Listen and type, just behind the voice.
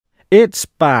It's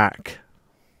back.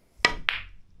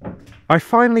 I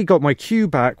finally got my cue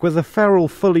back with the ferrule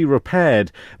fully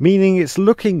repaired, meaning it's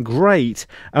looking great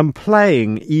and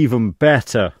playing even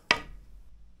better.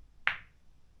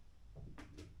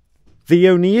 The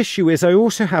only issue is I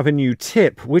also have a new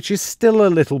tip, which is still a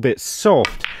little bit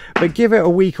soft, but give it a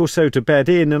week or so to bed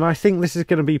in and I think this is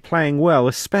going to be playing well,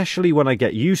 especially when I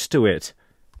get used to it.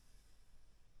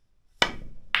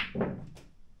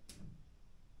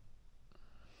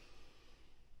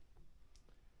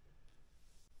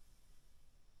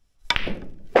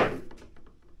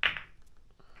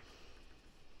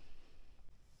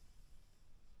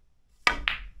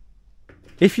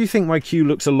 If you think my cue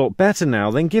looks a lot better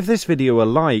now, then give this video a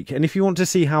like, and if you want to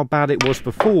see how bad it was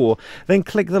before, then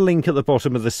click the link at the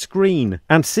bottom of the screen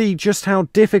and see just how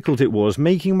difficult it was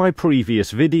making my previous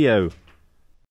video.